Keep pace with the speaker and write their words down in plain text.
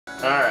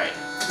Alright.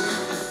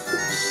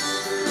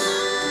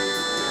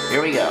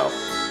 Here we go.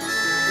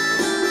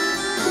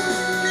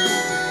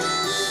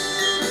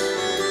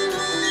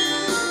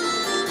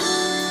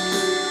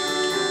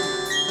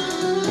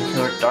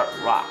 Killer Dark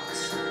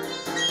Rocks.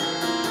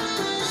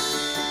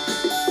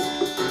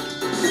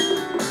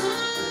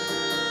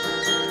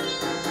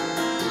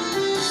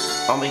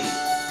 Oh my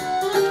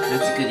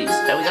goodies.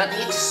 Now we got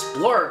the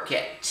Explorer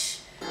Kit.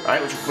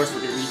 Alright, which of course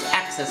we're going to need to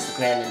access the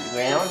Grand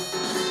Underground.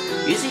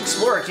 Use the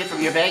Explorer Kit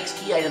from your bag's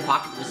key item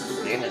pocket to visit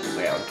the Grand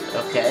Underground.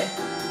 Okay.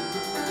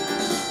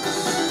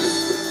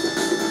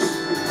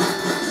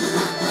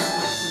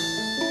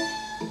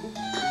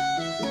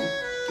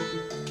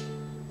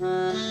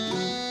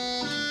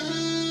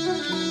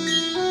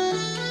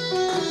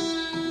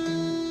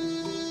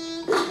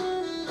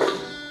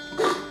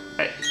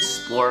 Alright,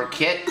 Explorer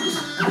Kit.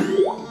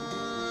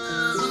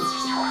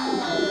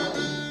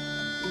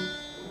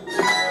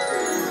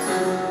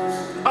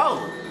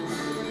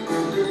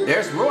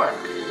 There's Rourke.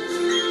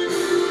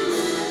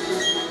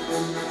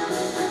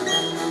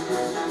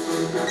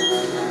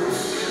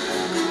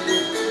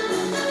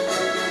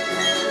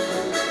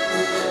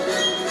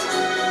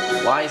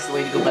 Why is the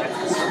way to go back to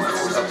the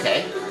surface? Okay.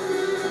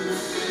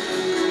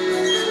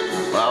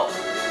 Well.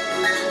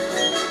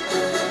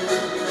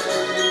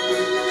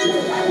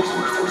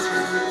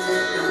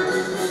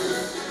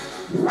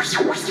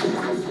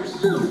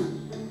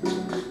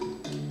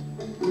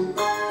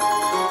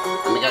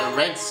 And we got a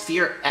red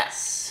sphere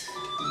S.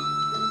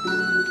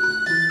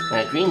 And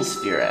a green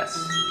sphere S.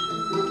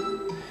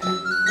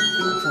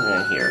 What's in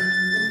here?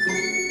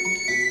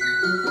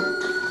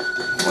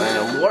 Want to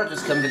know more?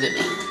 Just come visit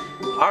me.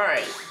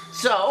 Alright,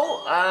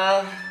 so,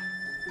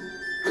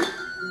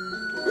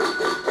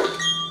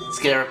 let's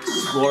get our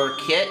Explorer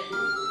Kit.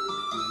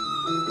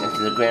 Into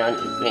the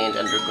Grand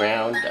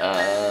Underground,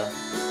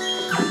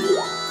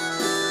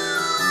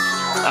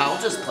 I'll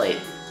just play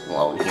it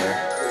alone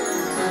here.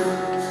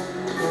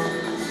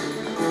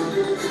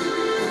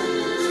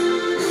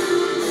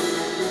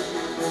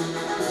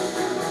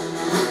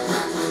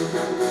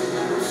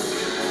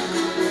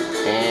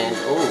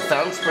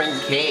 Fountain Spring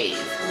Cave.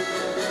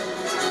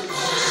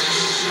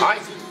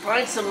 Alright, so we can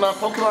find some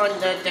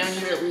Pokemon down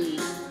here that we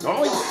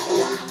normally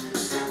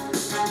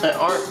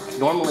aren't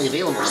normally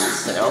available in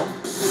Sinnoh.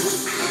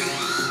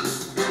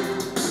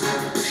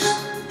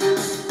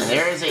 And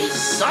there is a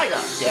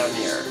Psyduck down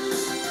here.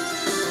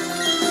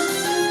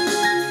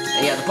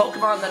 And yeah, the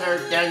Pokemon that are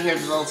down here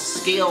will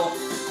scale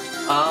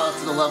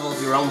to the level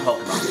of your own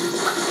Pokemon.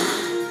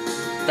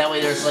 That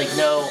way there's like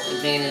no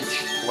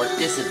advantage or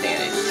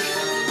disadvantage.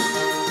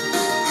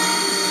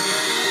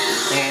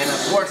 And of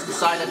course the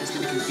Psyduck is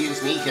going to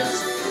confuse me,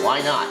 because why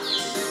not?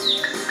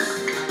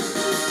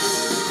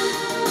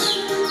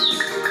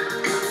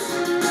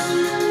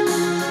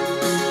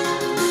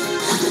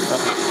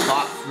 Okay,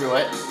 pop through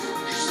it.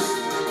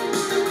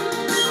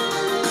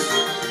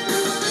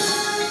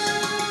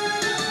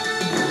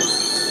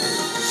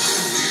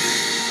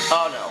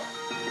 Oh no.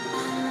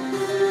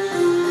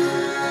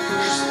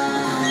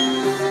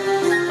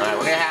 Alright,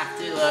 we're going to have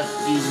to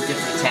use a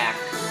different attack.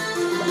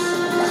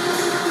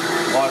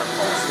 Water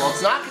Pulse. Well,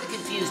 it's not going to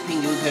confuse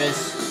Pingu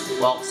because,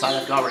 well,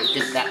 Psyduck already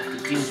did that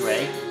with Confuse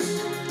Ray.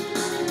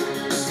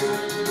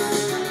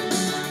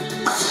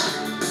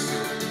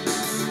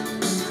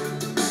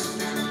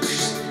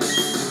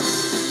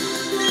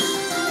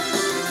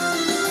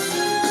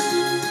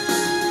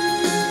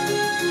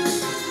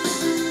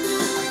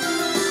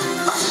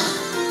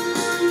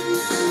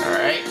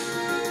 Alright.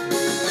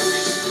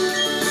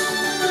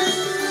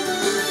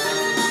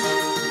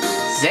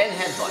 Zen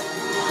Headbutt.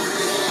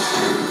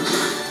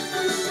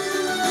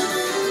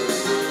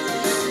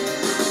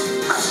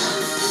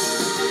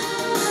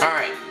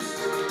 Alright.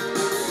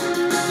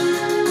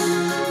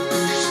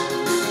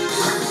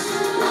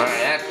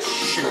 Alright, that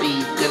should be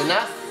good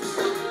enough.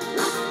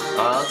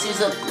 Let's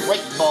use a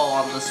Light Ball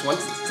on this one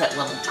since it's at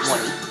level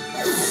 20.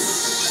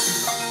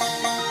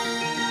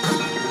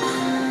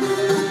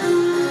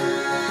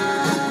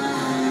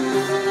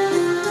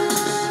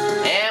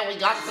 And we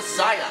got the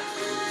Psyduck.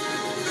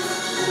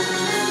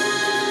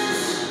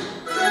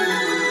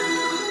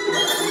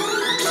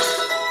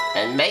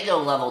 And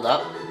Mego leveled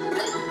up.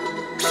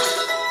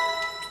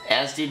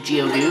 As did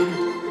Geodude.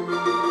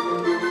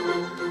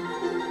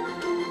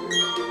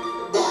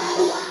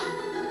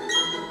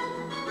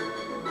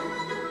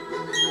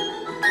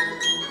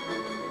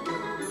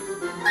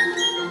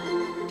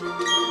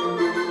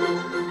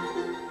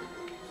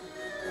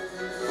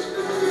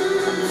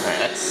 Alright,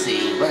 let's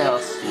see. What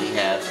else do we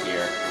have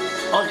here?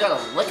 Oh, we got a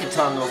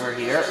Lickitung over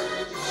here.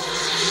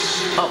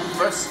 Oh,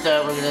 first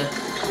we're gonna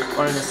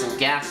run into some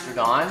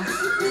Gastrodon.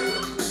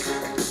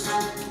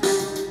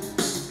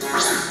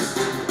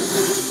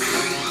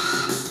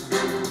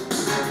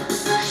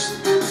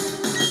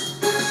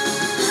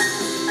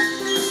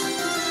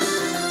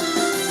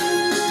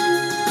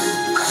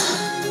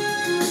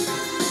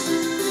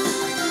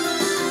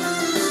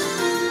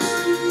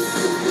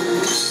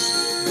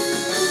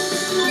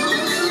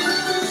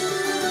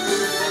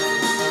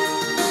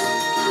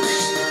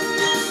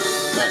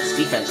 Its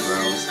defense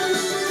rose.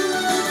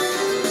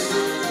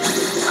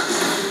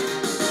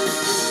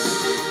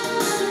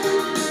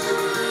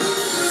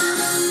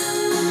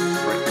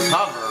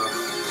 Recover.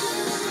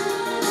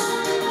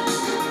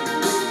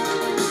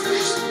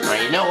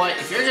 Alright, you know what?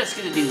 If you're just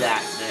gonna do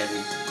that,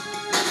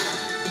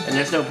 then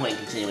there's no point in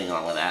continuing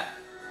on with that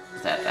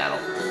battle.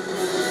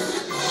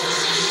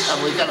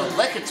 We've got a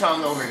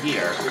Lickitung over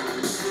here.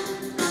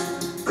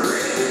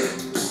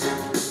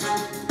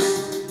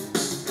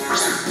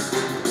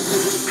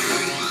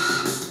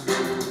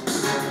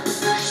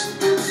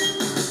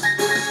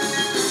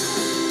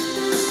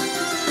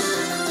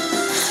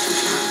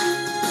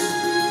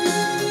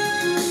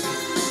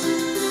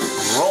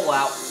 Roll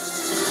out.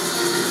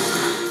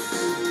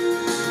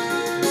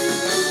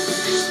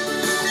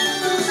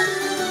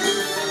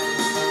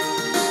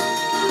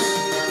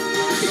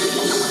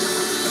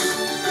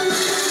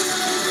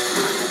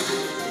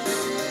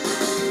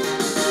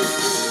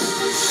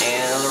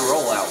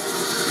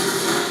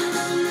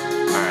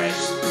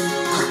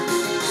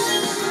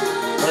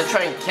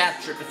 Try and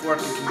capture it before it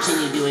can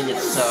continue doing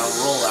its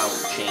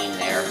rollout chain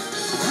there.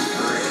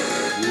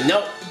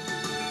 Nope.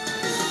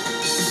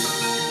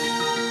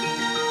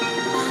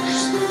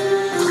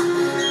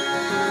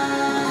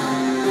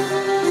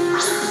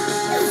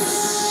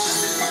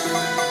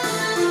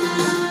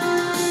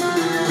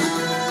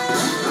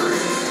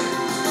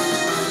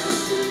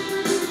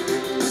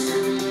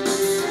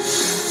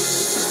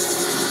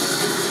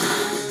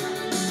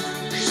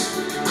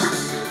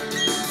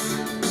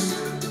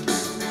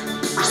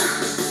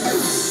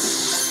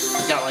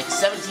 Got like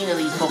 17 of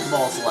these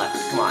Pokeballs left.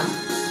 Come on.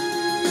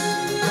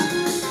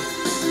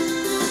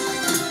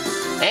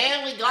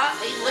 And we got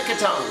a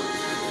Lickitung.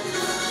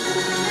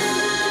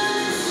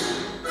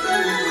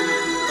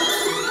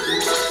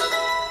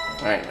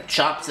 Alright, my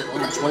Chop's at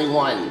level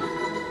 21.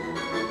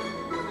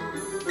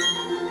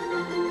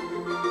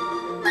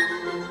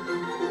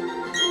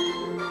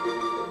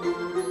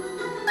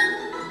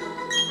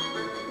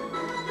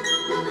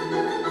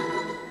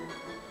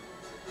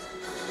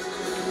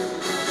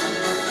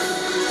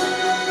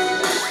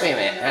 Wait a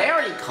minute, I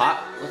already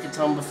caught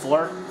Lickitung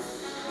before?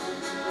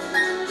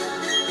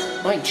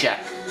 Let me check.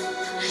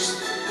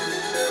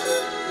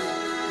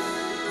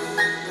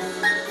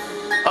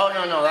 Oh,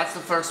 no, that's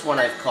the first one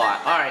I've caught.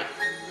 Alright.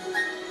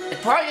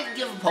 It probably didn't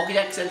give a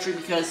Pokédex entry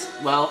because,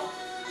 well,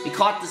 we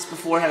caught this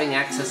before having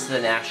access to the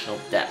National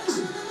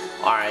Depths.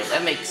 Alright,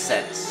 that makes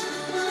sense.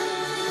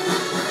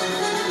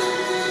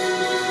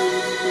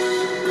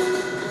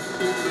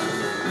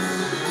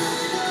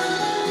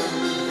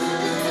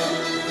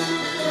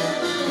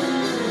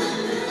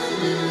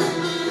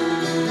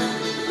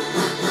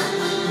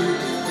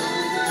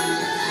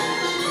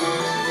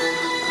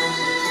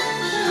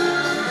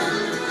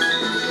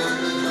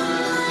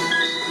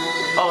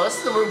 Oh, this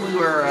is the room we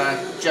were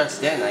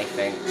just in, I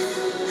think.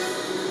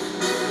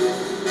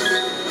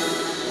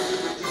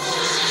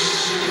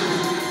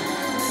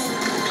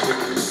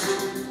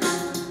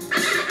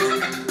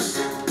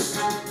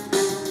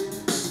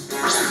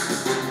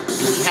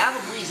 Do we have a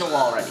Breezel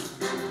already?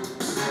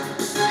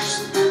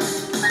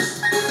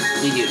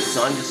 We do,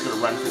 so I'm just going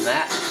to run from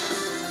that.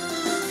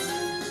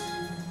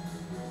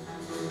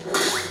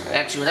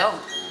 Actually,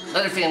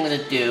 another thing I'm going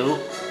to do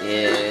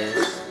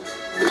is...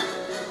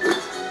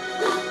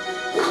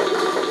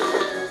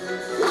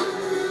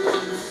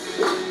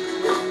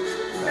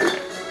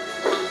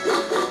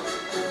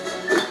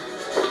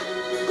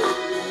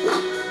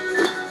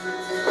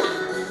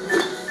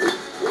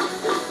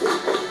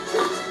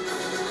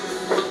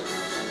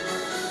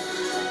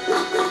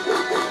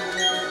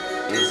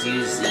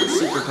 use the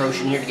Super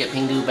Potion here to get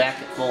Pingu back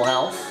at full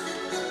health.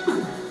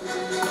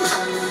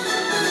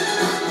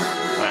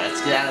 Alright,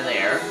 let's get out of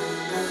there.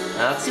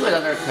 Let's see what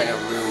other kind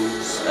of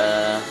rooms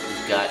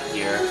we've got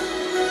here.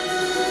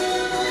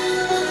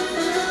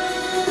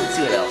 Let's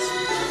see what else.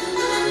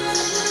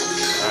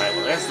 Alright,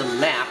 well there's the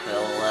map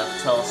that'll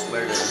tell us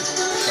where to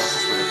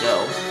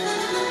go.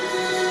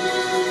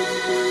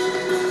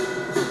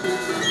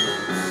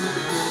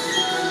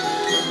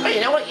 Oh,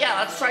 you know what? Yeah,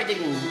 let's try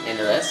digging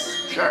into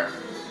this. Sure.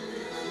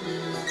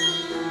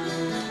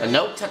 A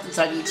note tucked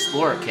inside the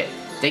Explorer Kit.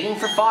 Digging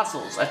for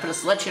fossils. I put a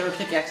sledgehammer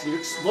pickaxe in your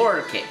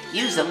Explorer Kit.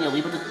 Use them and you'll be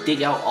able to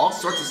dig out all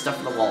sorts of stuff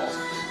from the walls.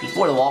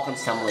 Before the wall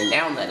comes tumbling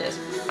down, that is.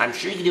 I'm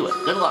sure you can do it.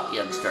 Good luck,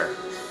 youngster.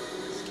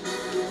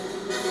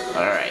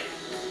 Alright.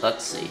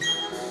 Let's see.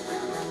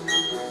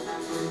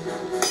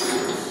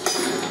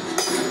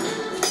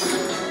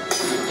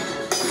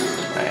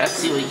 Alright, let's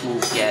see what we can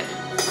get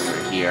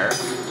over here.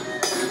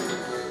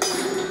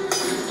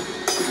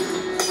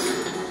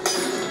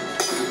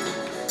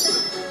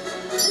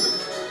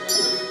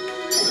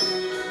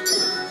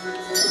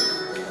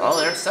 Oh,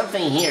 there's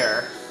something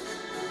here.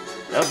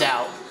 No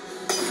doubt.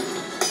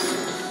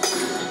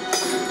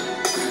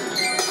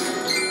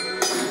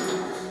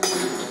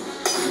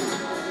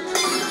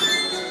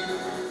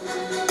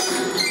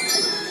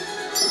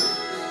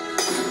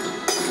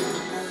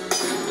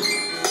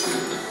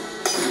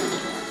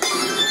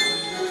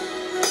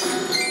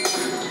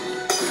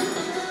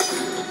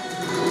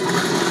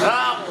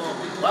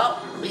 Oh,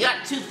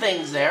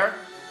 things there.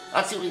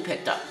 Let's see what we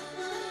picked up.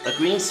 A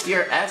green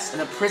sphere S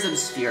and a prism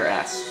sphere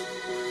S.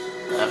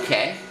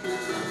 Okay.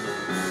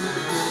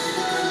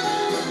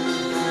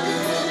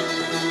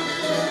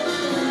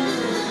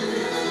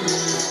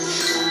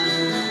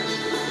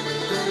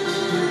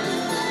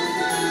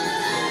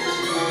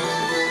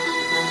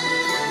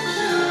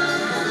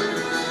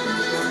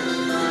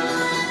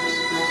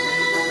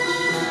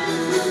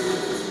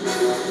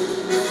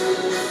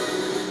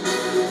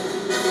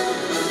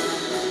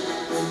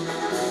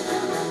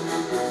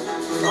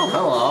 Oh,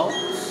 hello.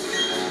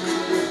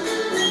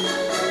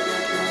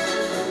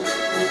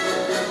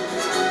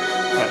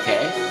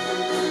 Okay.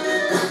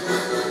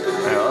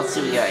 Alright, well, let's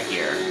see what we got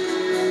here.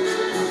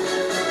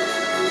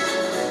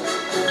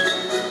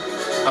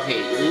 Okay,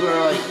 we were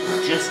like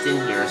just in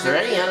here. Is there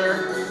any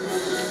other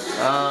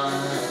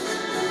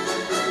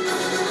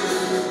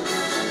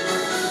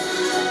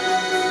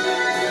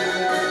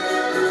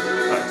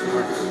alright, so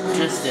we're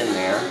just in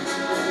there.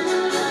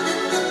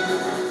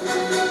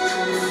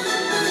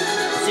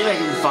 See if I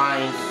can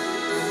find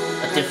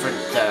a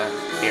different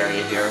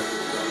area here.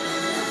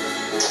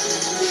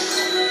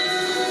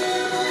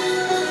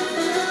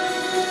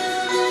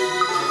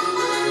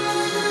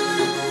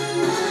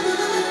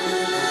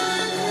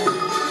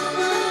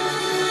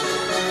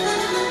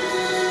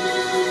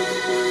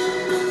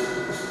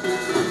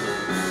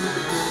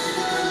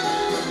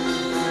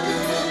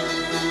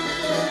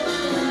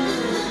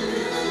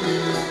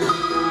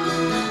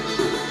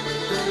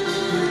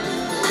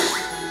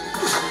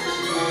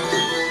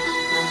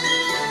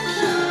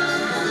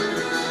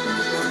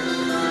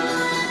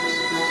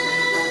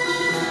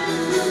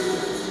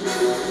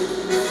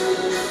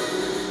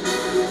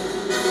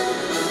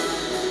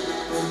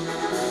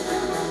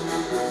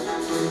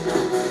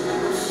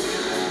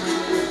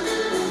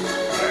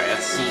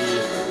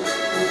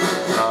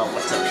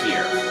 What's up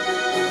here?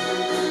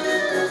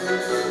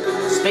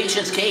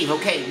 Spacious cave.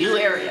 Okay, new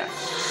area.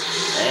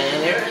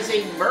 And there is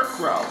a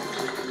Murkrow.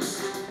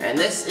 And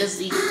this is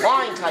the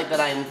flying type that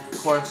I, of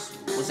course,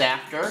 was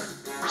after.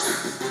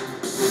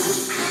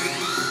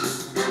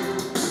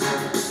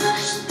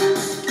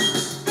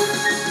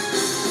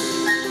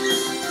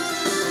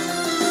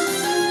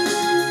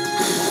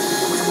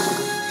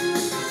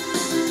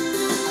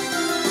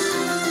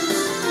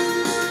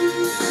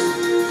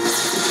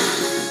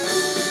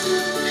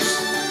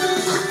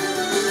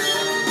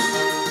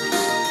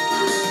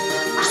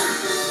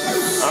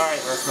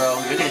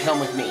 Murkrow, you're gonna come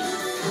with me.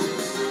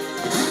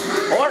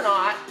 Or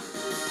not.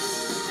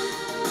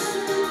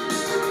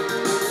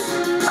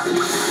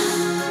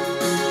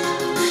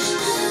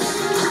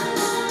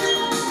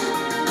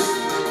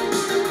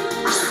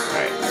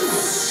 Alright.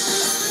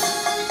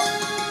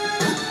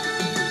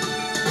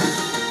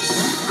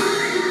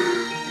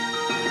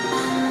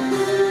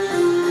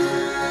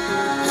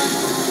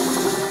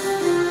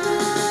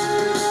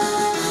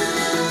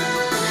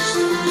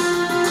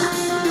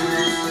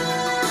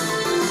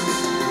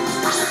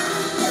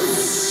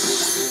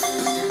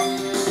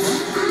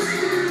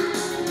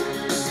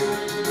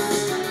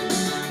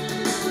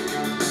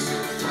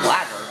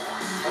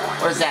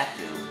 What does that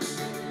do?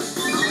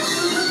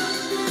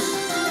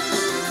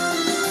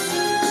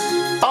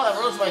 Oh, that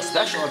rose my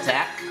special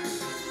attack.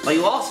 But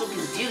you also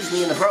confused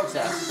me in the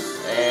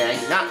process. And I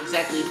did not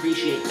exactly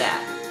appreciate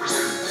that.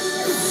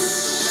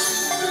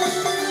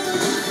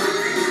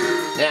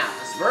 Now,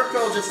 this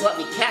Murkrow just let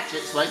me catch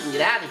it so I can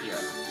get out of here.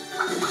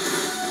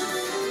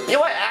 You know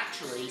what,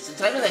 actually,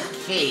 since I'm in a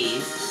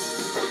cave,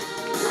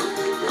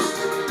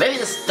 maybe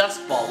this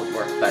dust ball would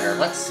work better.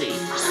 Let's see.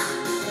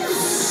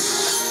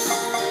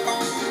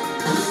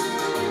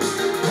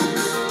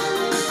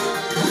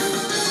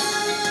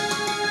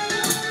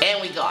 And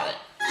we got it.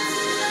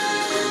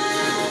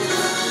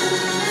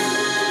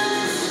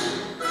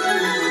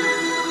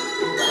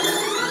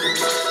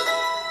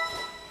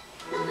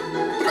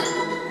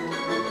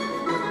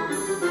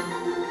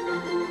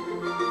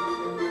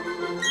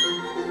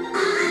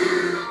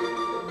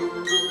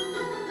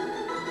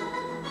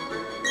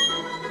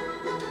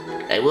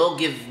 I will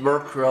give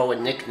Murkrow a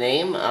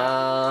nickname.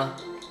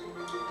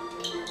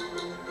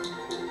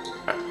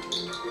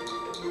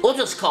 We'll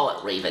just call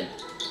it Raven.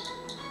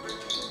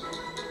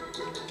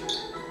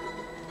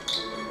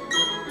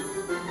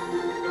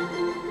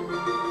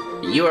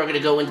 You are going to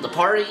go into the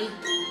party,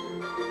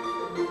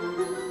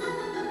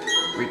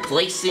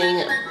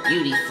 replacing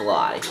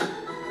Beautyfly.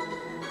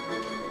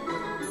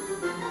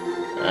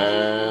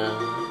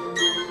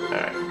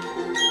 Alright.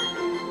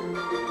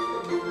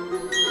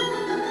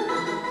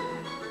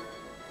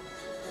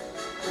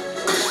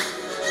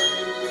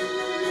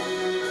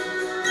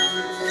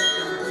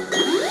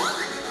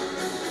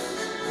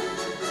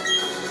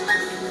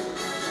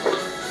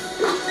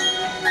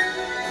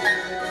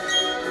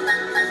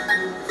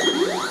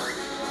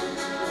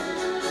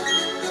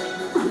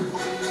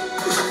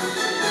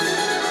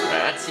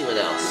 Let's see what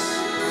else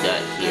we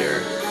got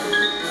here.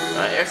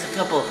 There's a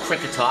couple of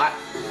Kricketot.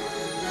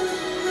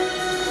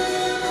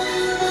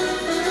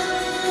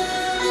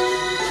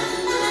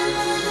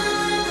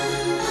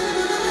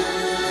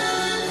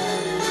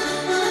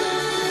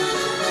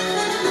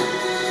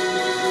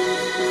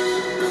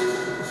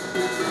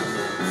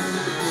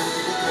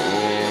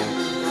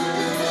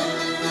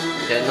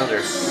 Get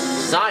another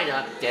side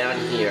up down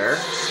here.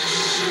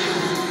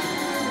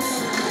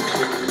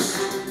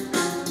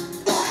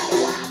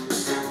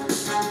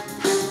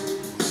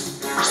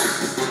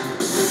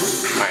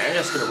 Alright, I'm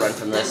just gonna run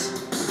from this.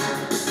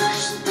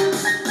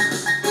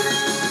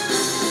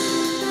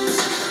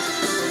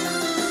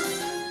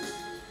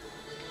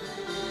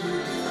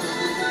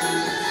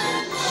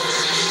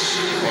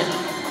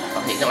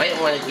 Okay, no, I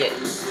didn't want to get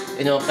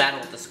into a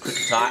battle with this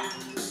Kricketot.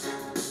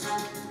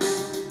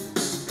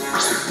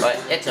 But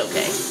it's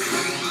okay.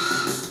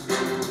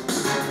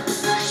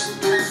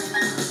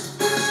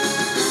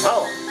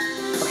 Oh!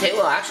 Okay,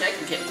 well actually I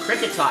can get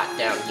Kricketot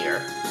down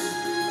here.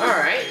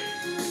 Alright.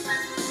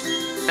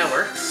 That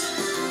works.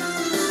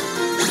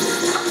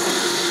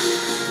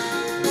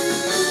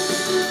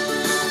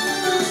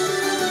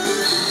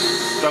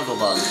 Struggle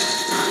Bug.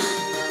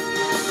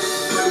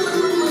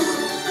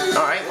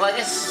 Alright, well I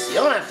guess you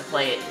don't have to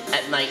play it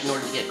at night in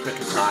order to get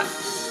Kricketot,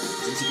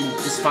 since you can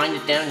just find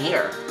it down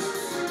here.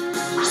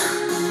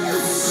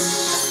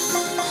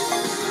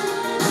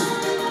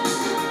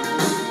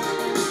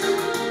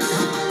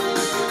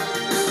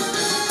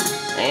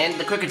 And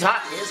the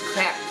Kricketot is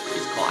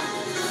caught.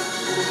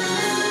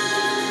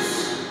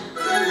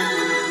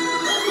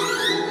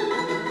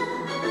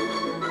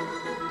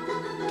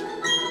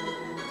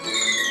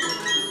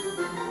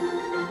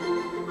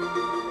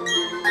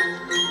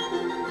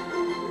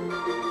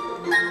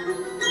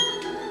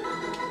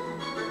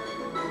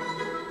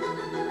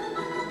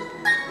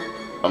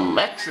 A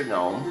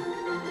metronome?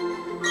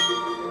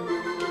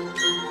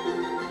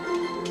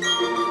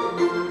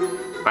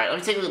 Alright, let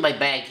me take a look at my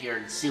bag here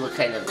and see what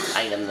kind of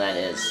item that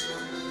is.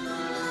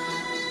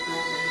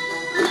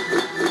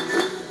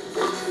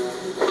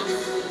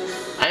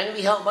 I'm gonna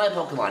be helped by a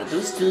Pokemon. A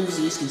boost move is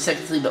used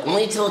consecutively, but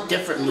only until a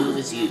different move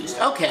is used.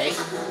 Okay.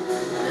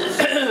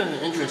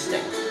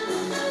 Interesting.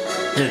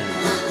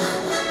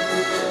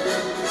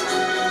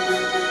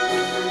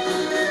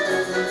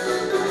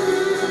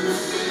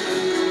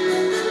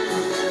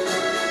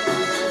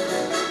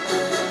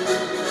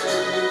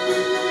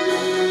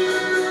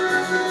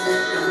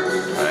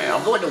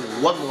 I'll go into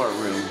one more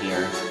room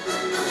here.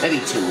 Maybe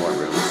two more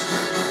rooms.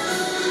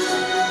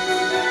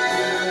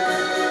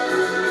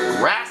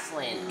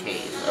 Grassland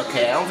Cave.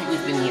 Okay, I don't think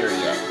we've been here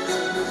yet.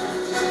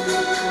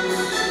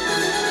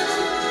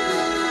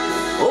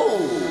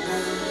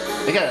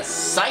 Oh! We got a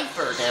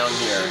cipher down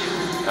here.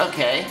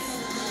 Okay.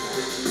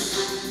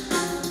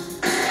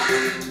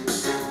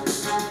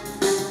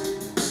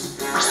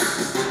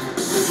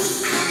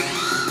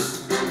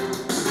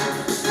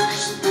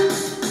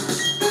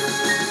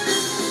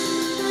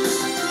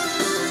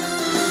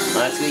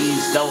 Let's go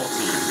use Double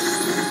Team.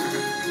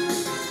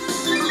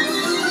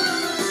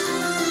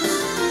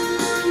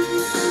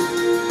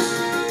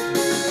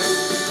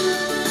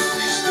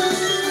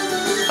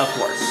 Of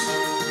course.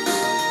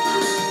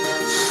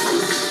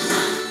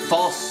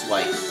 False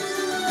Swipe.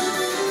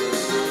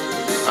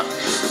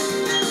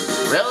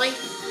 Really?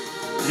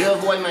 You're gonna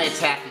avoid my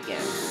attack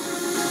again.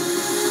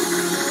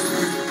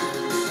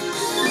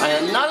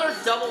 And another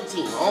Double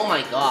Team. Oh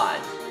my god.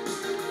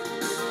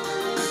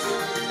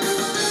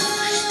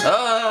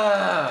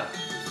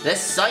 This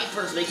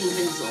cipher is making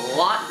things a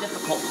lot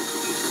difficult.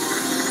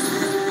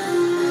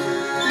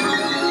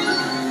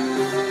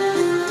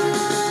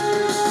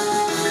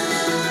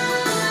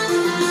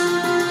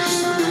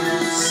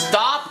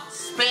 Stop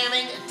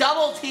spamming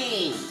Double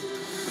Team!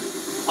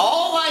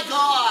 Oh my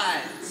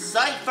god!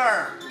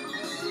 Cipher!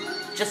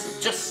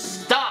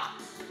 Just stop!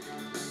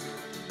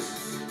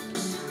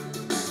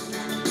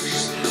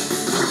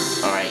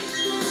 Alright.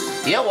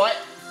 You know what?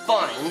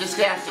 Fine, I'm just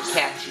gonna have to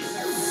catch you.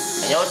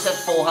 I know it's at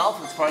full health,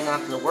 it's probably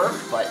not gonna work,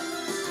 but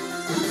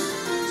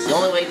it's the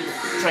only way to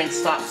try and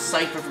stop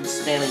Cipher from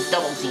spamming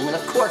Double Team, and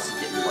of course it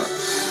didn't work.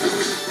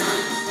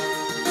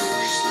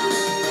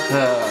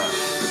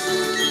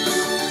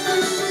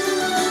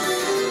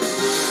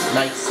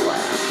 Night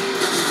Slash.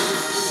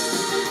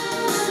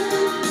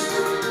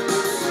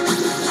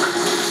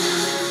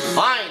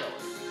 Finally!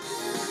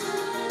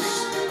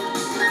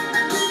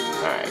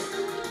 Alright.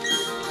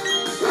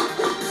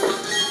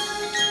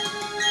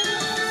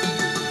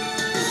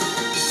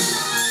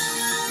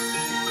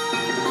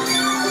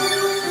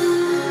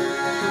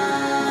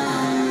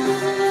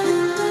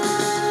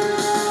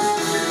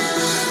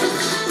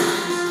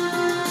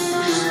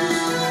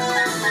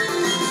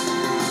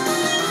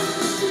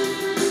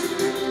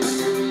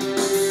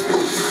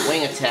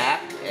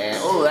 Attack, and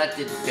oh, that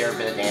did a fair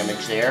bit of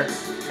damage there.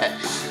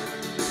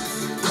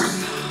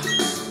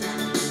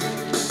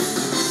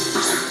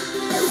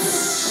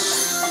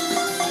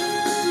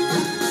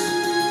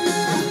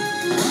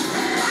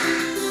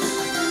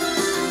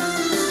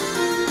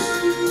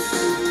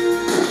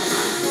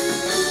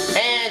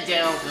 And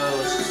down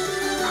goes.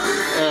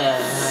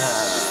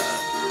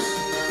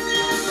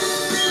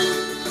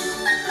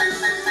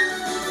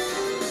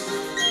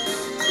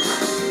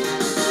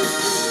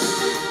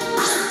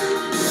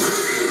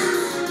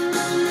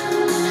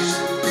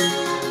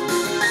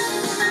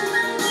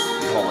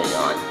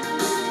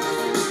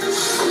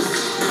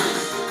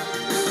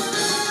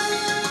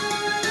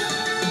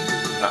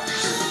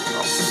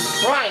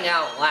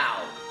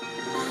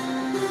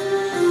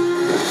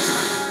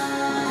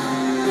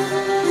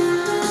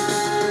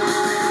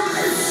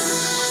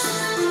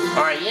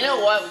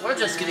 what? We're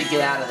just gonna get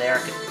out of there.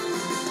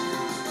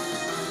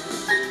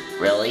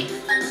 Really?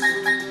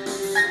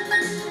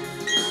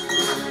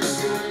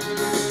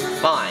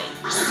 Fine.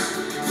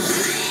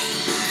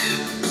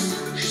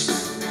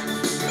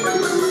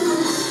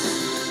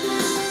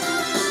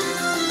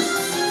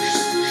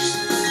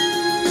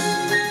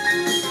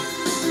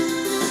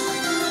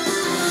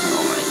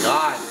 Oh my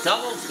god,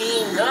 double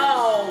team,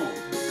 no!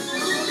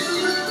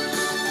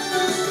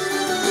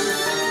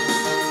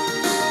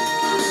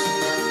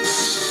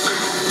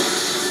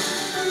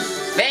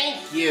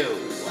 Thank you!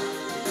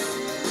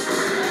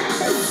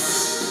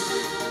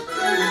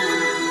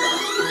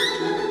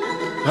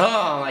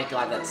 Oh my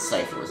god, that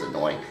cipher was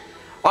annoying.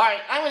 Alright,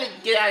 I'm gonna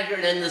get out of here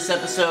and end this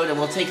episode, and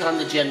we'll take on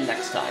the gym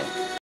next time.